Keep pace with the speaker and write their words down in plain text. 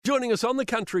Joining us on the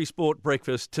Country Sport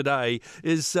Breakfast today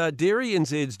is Dairy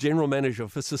NZ's General Manager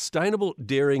for Sustainable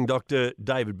Dairying, Dr.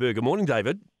 David Berger. Morning,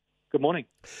 David. Good morning.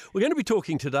 We're going to be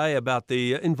talking today about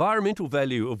the environmental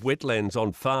value of wetlands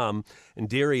on farm and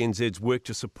Dairy NZ's work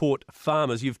to support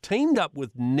farmers. You've teamed up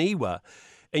with NIWA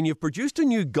and you've produced a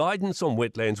new guidance on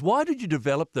wetlands. Why did you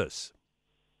develop this?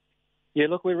 Yeah,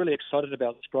 look, we're really excited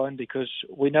about this, Brian, because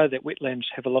we know that wetlands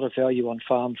have a lot of value on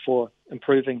farm for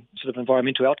improving sort of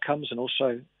environmental outcomes and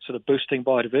also sort of boosting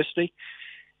biodiversity.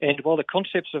 And while the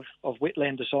concepts of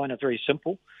wetland design are very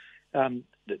simple,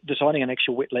 designing an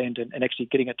actual wetland and actually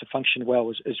getting it to function well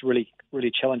is really,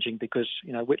 really challenging because,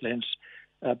 you know, wetlands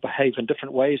behave in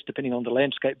different ways depending on the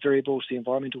landscape variables, the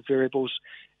environmental variables,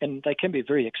 and they can be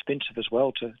very expensive as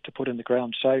well to put in the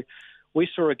ground. So we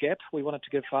saw a gap. We wanted to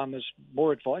give farmers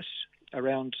more advice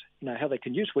around, you know, how they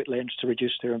can use wetlands to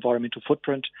reduce their environmental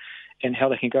footprint and how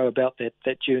they can go about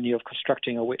that journey of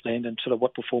constructing a wetland and sort of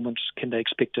what performance can they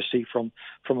expect to see from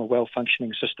a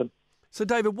well-functioning system. So,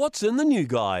 David, what's in the new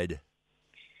guide?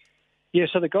 Yeah,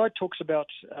 so the guide talks about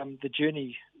the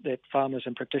journey that farmers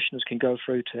and practitioners can go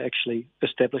through to actually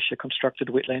establish a constructed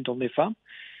wetland on their farm.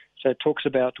 So it talks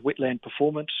about wetland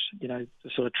performance, you know, the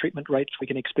sort of treatment rates we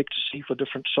can expect to see for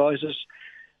different sizes.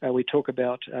 We talk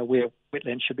about where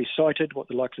wetlands should be sited, what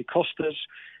the likely cost is,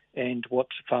 and what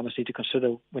farmers need to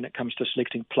consider when it comes to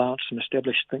selecting plants and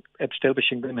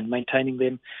establishing them and maintaining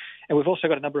them. And we've also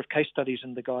got a number of case studies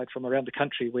in the guide from around the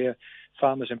country where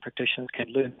farmers and practitioners can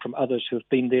learn from others who have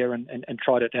been there and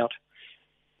tried it out.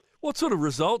 What sort of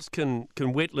results can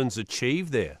wetlands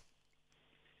achieve there?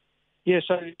 Yeah,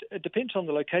 so it depends on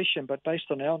the location, but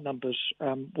based on our numbers,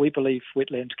 we believe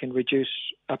wetlands can reduce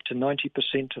up to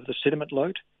 90% of the sediment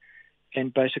load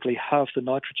and basically half the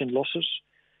nitrogen losses,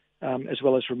 as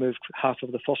well as remove half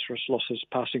of the phosphorus losses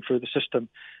passing through the system,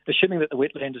 assuming that the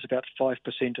wetland is about 5%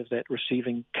 of that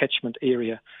receiving catchment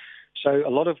area. So a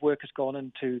lot of work has gone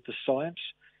into the science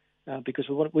because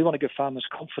we want to give farmers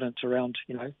confidence around,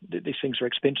 you know, these things are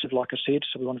expensive, like I said,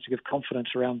 so we wanted to give confidence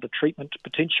around the treatment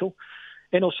potential.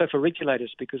 And also for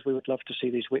regulators, because we would love to see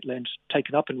these wetlands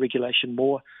taken up in regulation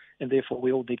more, and therefore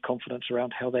we all need confidence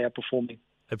around how they are performing.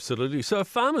 Absolutely. So if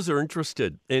farmers are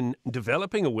interested in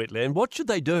developing a wetland, what should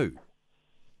they do?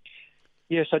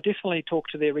 Yeah, so definitely talk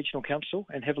to their regional council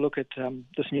and have a look at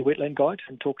this new wetland guide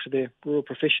and talk to their rural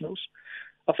professionals.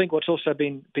 I think what's also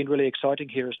been really exciting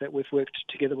here is that we've worked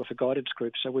together with a guidance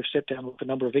group. So we've sat down with a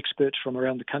number of experts from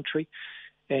around the country,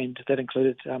 and that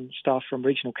included staff from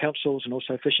regional councils and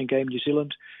also Fish and Game New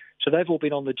Zealand. So they've all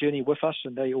been on the journey with us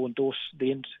and they all endorse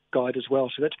the end guide as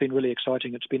well. So that's been really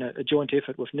exciting. It's been a joint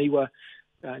effort with NIWA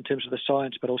in terms of the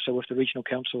science, but also with the regional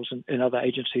councils and other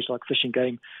agencies like Fish and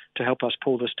Game to help us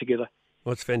pull this together.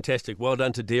 Well, it's fantastic. Well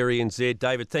done to Dairy NZ.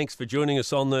 David, thanks for joining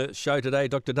us on the show today,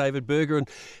 Dr. David Berger, and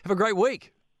have a great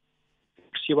week.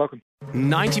 You're welcome.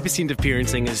 90% of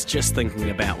parenting is just thinking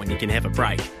about when you can have a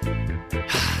break.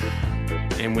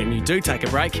 And when you do take a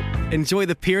break, enjoy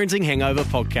the Parenting Hangover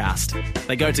podcast.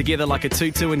 They go together like a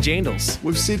tutu and jandals.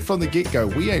 We've said from the get-go,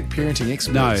 we ain't parenting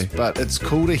experts, but it's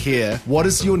cool to hear, what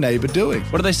is your neighbour doing?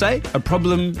 What do they say? A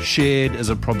problem shared is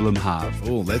a problem halved.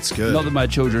 Oh, that's good. Not that my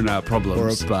children are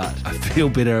problems, but I feel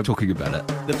better talking about it.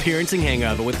 The Parenting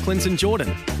Hangover with Clinton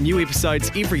Jordan. New episodes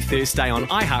every Thursday on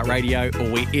iHeartRadio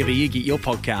or wherever you get your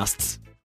podcasts.